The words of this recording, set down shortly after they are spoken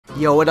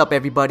Yo, what up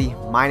everybody?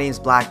 My name is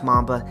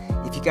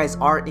BlackMamba. If you guys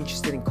are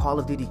interested in Call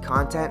of Duty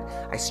content,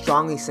 I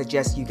strongly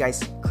suggest you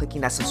guys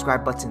clicking that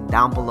subscribe button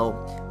down below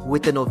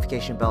with the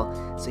notification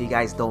bell so you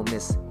guys don't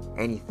miss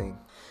anything.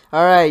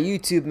 Alright,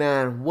 YouTube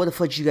man, what the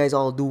fuck you guys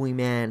all doing,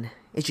 man?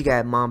 It's your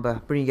guy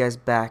Mamba, bringing you guys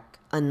back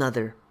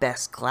another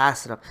best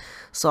class setup.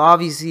 So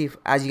obviously,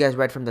 as you guys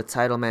read from the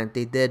title, man,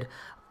 they did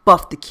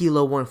buff the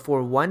Kilo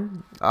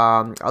 141.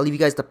 I'll leave you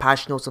guys the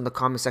patch notes on the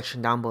comment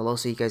section down below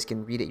so you guys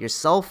can read it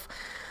yourself.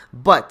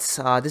 But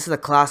this is the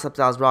class up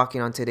that I was rocking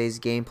on today's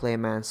gameplay,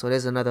 man. So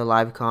there's another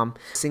live comm.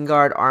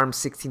 Singard Arm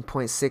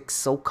 16.6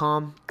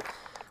 SOCOM.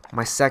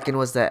 My second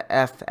was the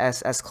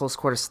FSS close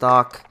quarter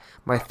stock.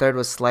 My third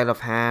was sleight of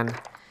hand.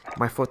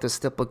 My fourth was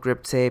stipple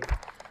grip tape.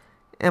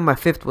 And my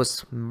fifth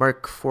was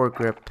Merc 4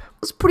 grip.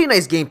 It was pretty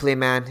nice gameplay,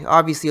 man.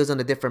 Obviously, it was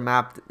on a different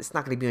map. It's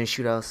not going to be on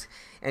shootouts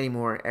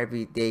anymore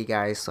every day,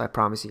 guys. So I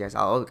promise you guys,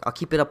 I'll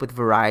keep it up with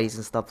varieties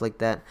and stuff like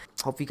that.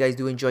 Hope you guys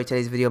do enjoy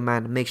today's video,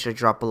 man. Make sure to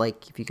drop a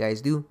like if you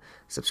guys do.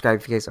 Subscribe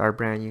if you guys are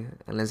brand new.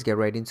 And let's get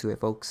right into it,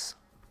 folks.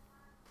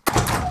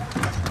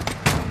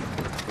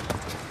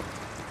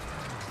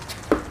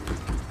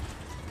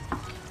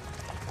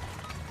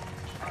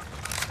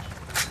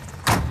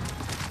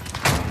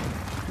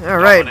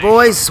 Alright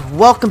boys,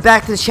 welcome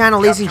back to the channel,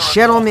 ladies and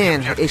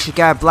gentlemen. It's your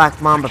guy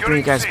BlackMamba bringing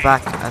you guys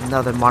back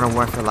another Modern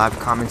Warfare live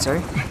commentary.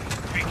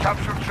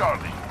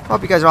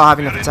 Hope you guys are all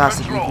having a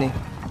fantastic evening.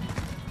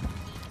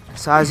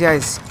 So as you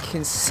guys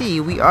can see,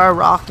 we are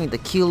rocking the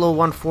Kilo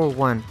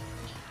 141.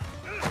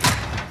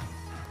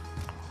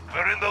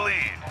 We're in the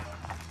lead.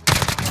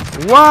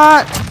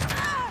 What?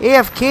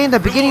 AFK in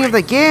the beginning of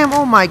the game?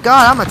 Oh my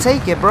god, I'm gonna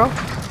take it, bro.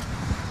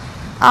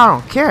 I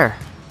don't care.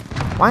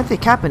 Why aren't they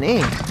capping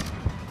A?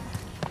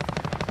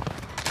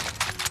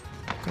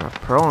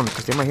 Prone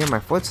because they might hear my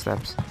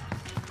footsteps.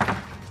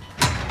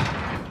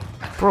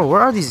 Bro,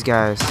 where are these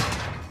guys?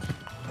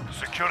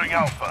 Securing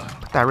Alpha.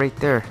 Put that right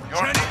there.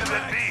 You're needed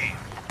at B.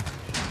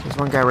 There's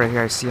one guy right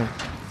here, I see him.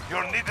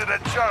 You're needed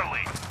at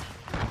Charlie.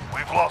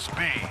 We've lost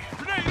B.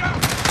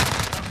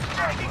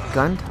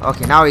 Gunned?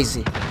 Okay, now he's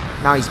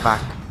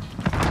back.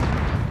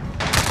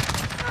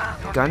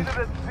 Gunned?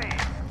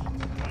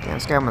 Damn,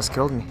 this guy almost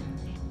killed me.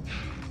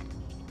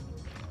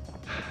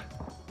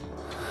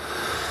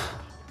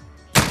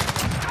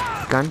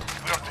 Gunned. We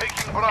are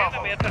taking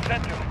Bravo.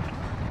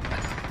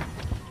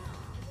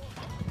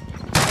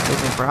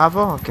 Taking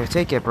Bravo? Okay,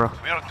 take it, bro.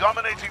 We are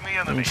dominating the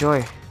enemy.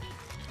 Enjoy.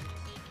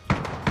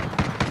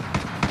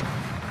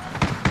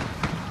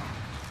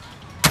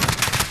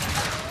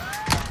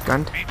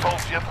 Gunned.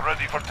 Beetle's yet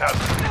ready for task.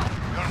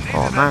 You're needed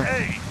Oh, man. at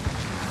A.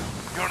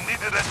 You're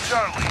needed at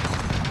Charlie.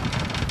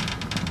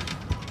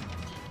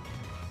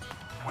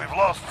 We've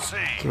lost C.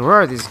 Okay, where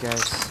are these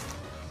guys?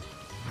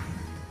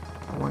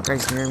 One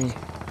guy's near me.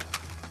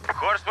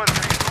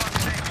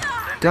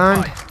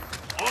 Gunned.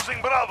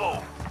 Losing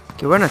Bravo.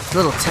 Okay, we're in a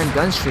little 10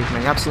 gun streak,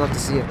 man. You absolutely love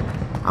to see it.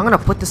 I'm gonna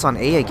put this on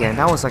A again.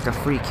 That was like a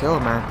free kill,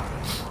 man.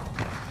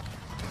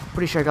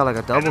 Pretty sure I got like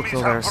a double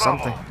kill there or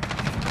something.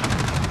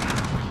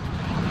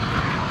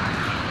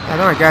 Yeah,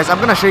 don't worry, guys. I'm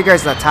gonna show you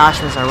guys the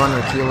attachments I run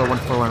with Kilo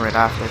 141 right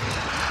after.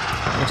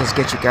 I'll just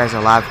get you guys a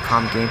live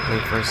comm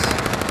gameplay first.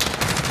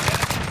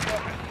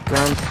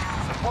 Gunned.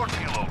 Support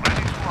Kilo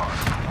ready to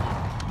launch.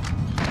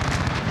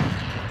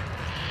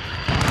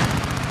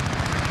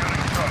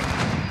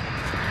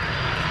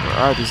 Where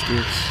are these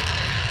dudes?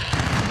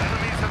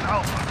 Enemies in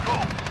Alpha. Go.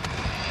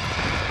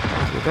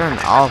 Okay, they're in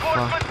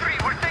Alpha.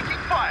 We're taking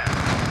fire.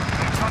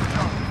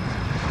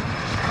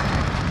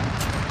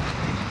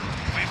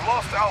 We've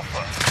lost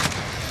Alpha.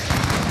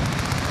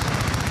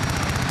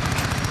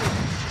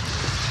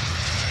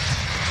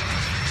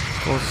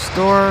 Close the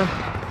store.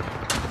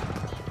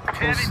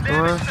 Close the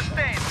door.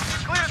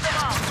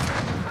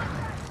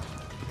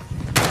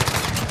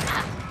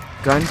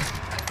 Gunned.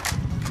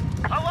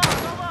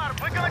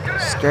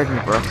 Scared me,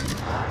 bro.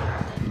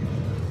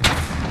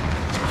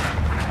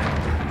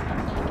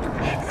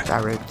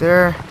 That right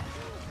there.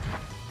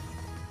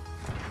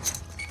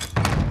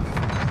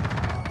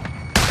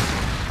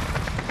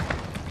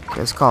 Okay,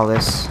 let's call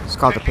this. Let's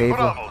call it the pavement.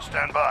 Bravo,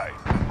 stand by.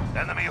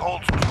 Enemy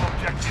holds 2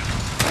 objectives.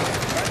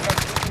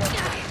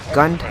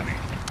 Gunned.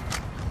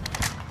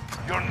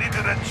 You're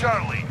needed at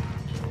Charlie.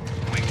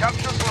 We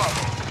captured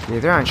Bravo. Yeah,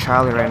 they're on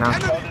Charlie right now.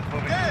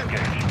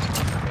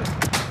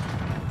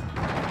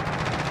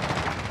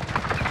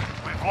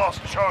 We've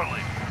lost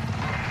Charlie.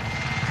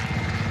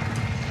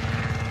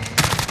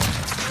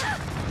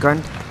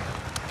 Gunned.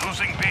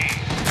 Losing B.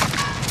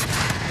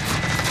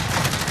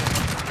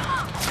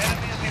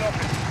 Enemy in the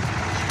open.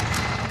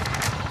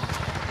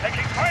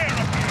 Taking fire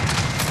up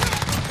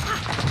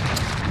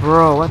here.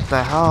 Bro, what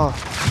the hell?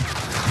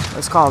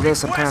 Let's call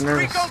this. I'm kind of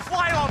nervous. A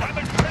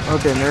little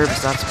bit nervous,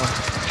 that's why.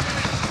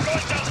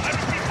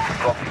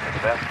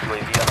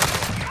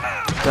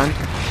 Gunned.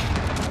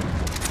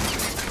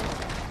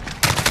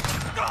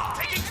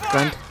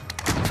 Gunned.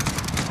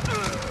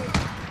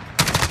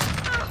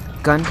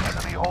 Gunned.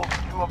 Enemy holds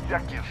 2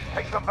 objectives.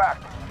 Take them back.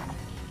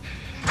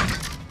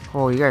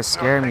 Oh, you guys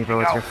scare me, bro,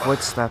 with your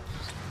footsteps.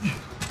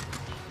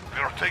 We're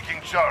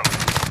taking Charlie.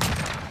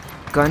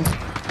 Gun.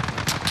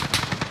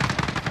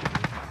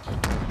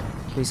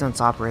 He's on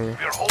top right We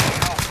here. are holding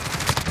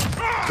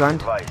Alpha. Gun.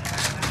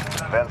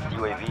 Advanced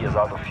UAV is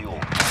out of fuel.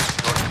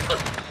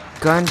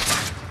 Gun.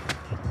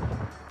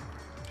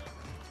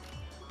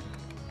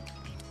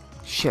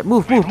 Shit,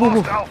 move. We've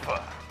lost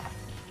Alpha.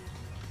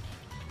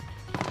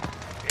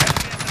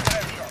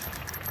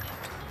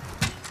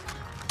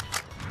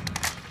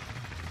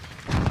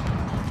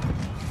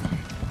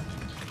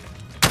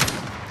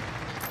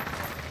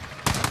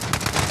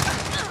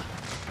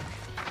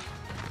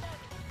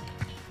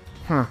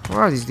 Huh, where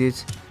are these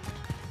dudes?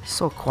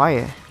 So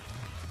quiet.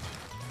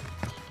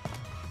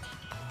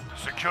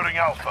 Securing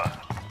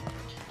Alpha.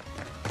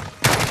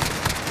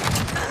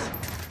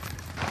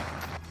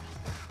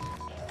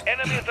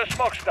 Enemy at the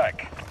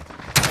smokestack.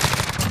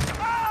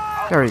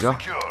 There we go.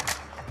 Secure.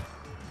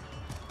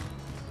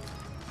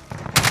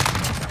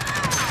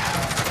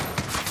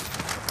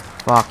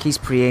 Fuck, he's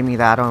pre-aiming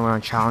that. I don't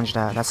want to challenge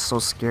that. That's so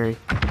scary.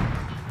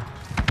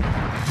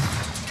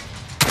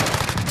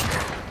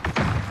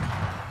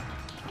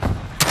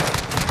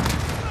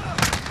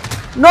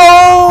 No!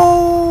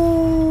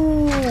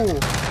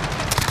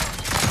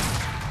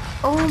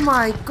 Oh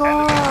my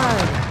god!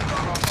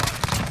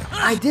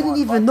 I didn't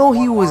even know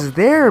he was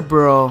there,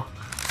 bro.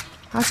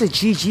 That's a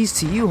GG's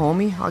to you,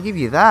 homie. I'll give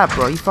you that,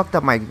 bro. You fucked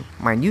up my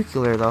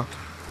nuclear, though.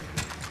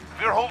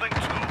 We're holding 2.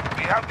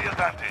 We have the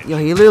advantage. Yo,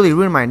 he literally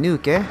ruined my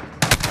nuke, eh?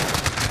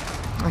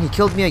 Oh, he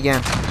killed me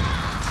again.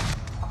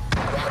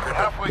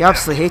 You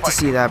absolutely hate to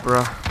see that,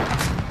 bro.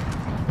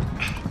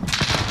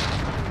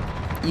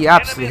 You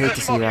absolutely hate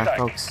to see that,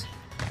 folks.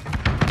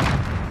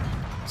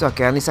 It's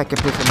okay, at least I can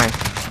play for my...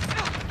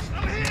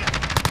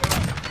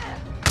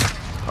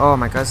 Oh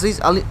my god,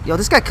 yo,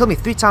 this guy killed me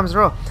 3 times in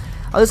a row.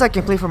 At least I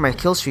can play for my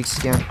Killstreaks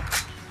again.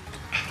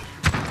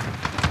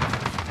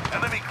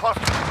 Enemy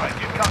cluster strike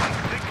incoming.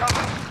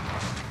 Incoming.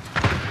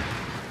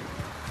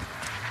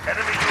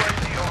 Enemy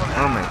UAV overhead.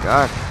 Oh my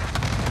god.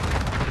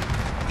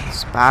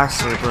 This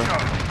bastard, bro.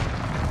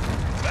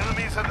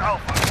 Enemies at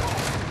Alpha.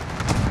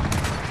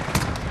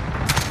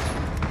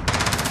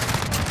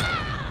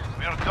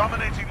 We are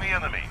dominating the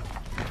enemy.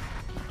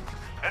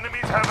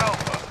 Enemies have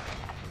Alpha.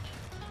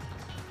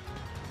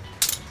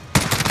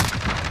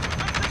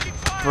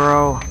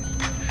 Bro.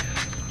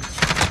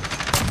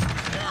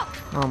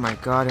 Oh my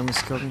god, he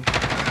almost killed me.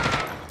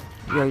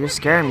 Yo, you're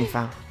scaring me,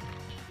 fam.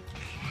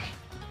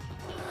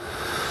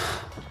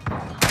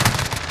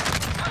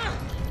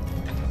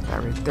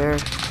 That right there.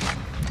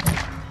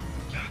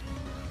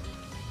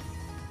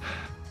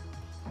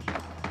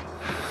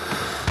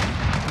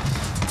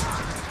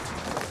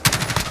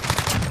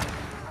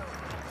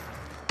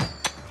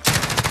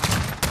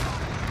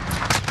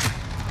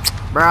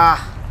 Bruh.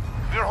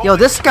 Yo,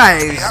 this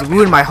guy has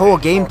ruined my whole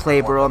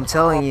gameplay, bro. I'm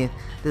telling you.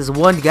 This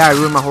one guy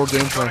ruined my whole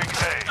gameplay.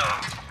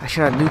 I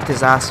should have nuked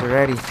his ass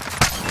already.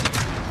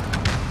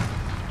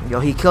 Yo,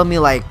 he killed me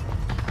like...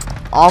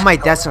 All my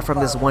deaths are from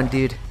this one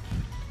dude.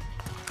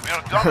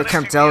 Like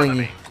I'm telling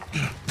you.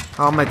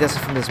 All my deaths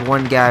are from this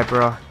one guy,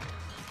 bro.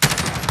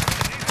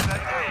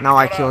 Now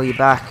I kill you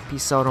back.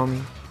 Peace out,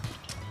 homie.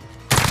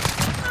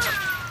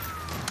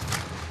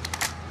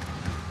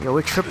 Yo,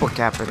 we're triple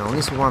capping. At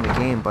least we won the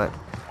game, but...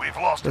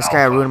 This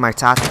guy ruined my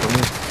tactical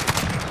move.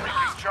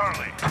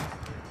 Charlie.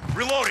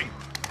 Reloading.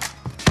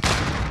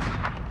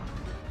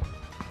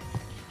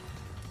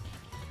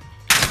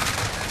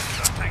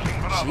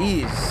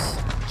 Jeez.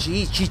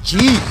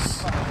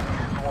 Jeez.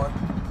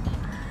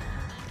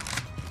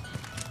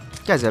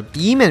 You guys are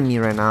beaming me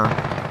right now.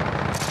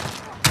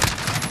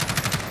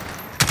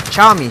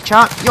 Chow me.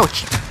 Yo.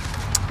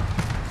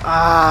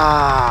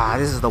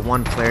 This is the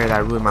one player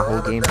that ruined my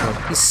whole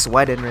gameplay. He's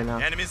sweating right now.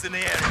 Enemies in the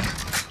air.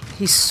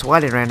 He's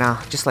sweating right now,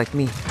 just like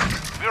me.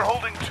 We're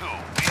holding 2.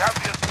 We have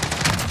the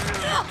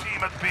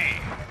team at B.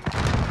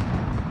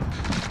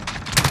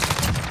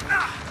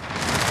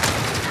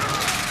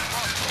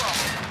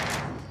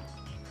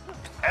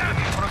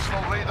 Enemy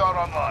personal radar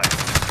online.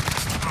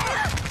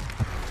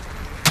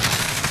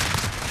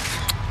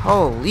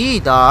 Holy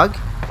dog.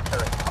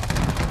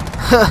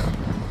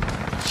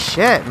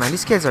 Shit, man,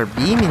 these kids are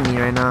beaming me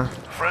right now.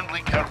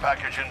 Friendly care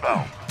package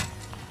inbound.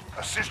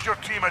 Assist your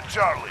team at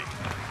Charlie.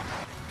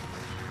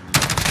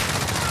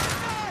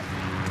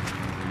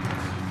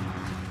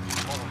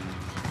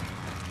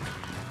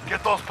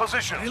 Get those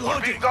positions.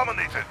 We're being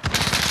dominated.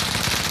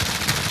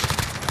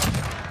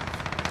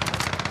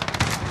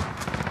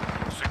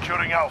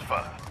 Securing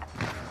Alpha.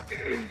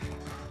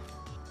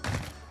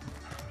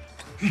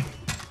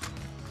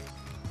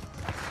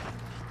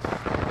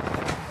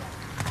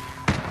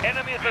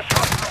 Enemy at the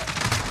smokestack.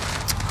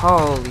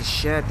 Holy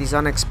shit, these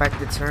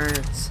unexpected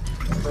turns.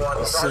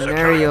 These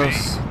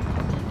scenarios.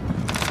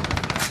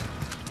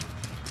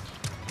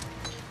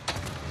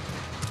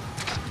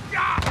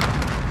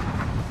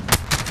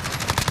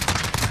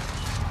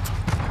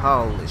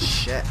 Holy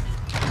shit.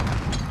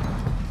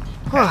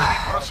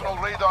 Personal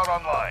radar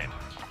online.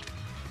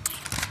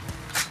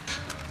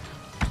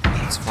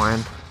 It's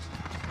fine.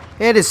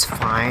 It is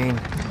fine.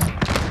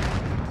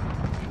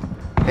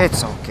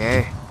 It's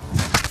okay.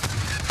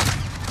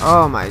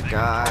 Oh my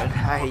god,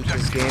 I hate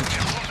this game.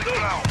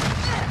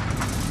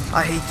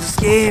 I hate this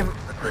game.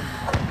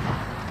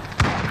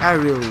 I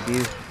really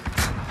do.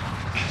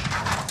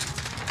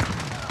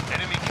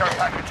 Enemy care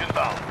package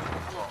inbound.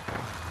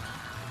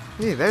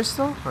 Is he there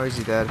still? Or is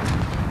he dead?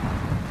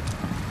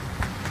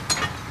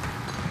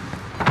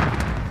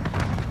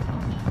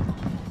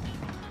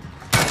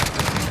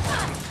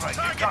 Right,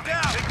 incoming.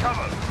 Take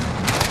cover.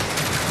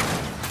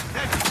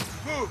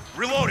 Move!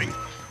 Reloading!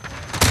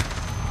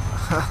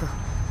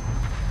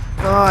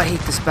 Oh, I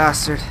hate this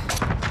bastard.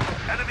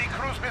 Enemy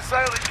cruise missile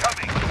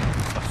incoming.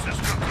 Assist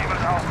your team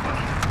at Alpha.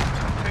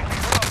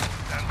 Taking cover.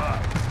 Stand by.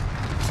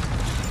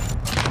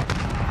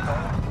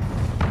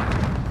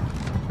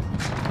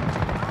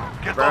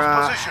 Get those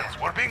positions.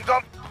 We're being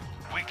dumped.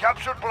 We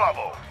captured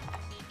Bravo.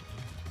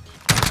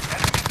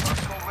 Enemy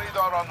personal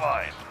radar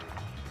online.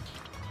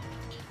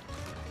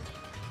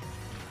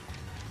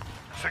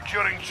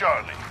 Securing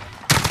Charlie.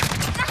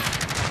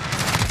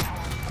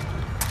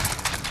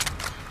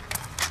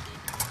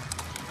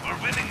 We're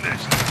winning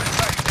this. We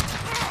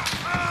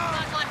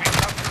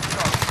captured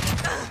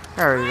Charlie.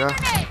 There we go.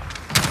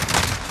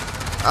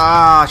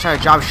 Ah, try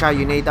to drop shot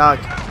you, Nate dog.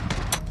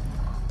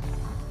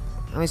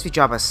 At least we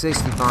drop a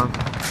 60 bomb.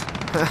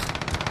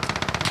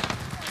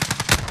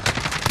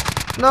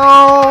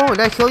 No, did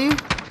I kill you?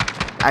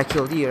 I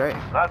killed you, right?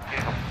 That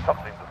gives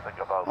something to think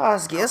about. Oh,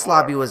 this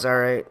lobby was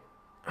alright.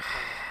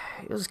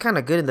 It was kind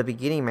of good in the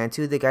beginning, man.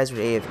 Two of the guys were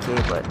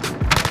AFK, but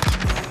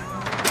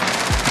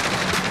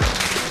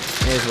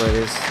it is what it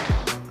is.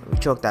 We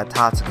choked that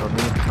tactical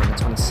me on the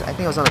 20. I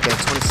think it was on like a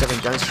 27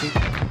 gun streak.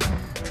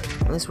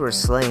 At least we were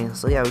slaying.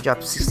 So yeah, we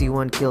dropped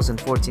 61 kills and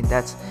 14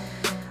 deaths.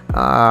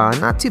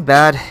 Not too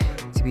bad,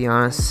 to be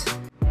honest.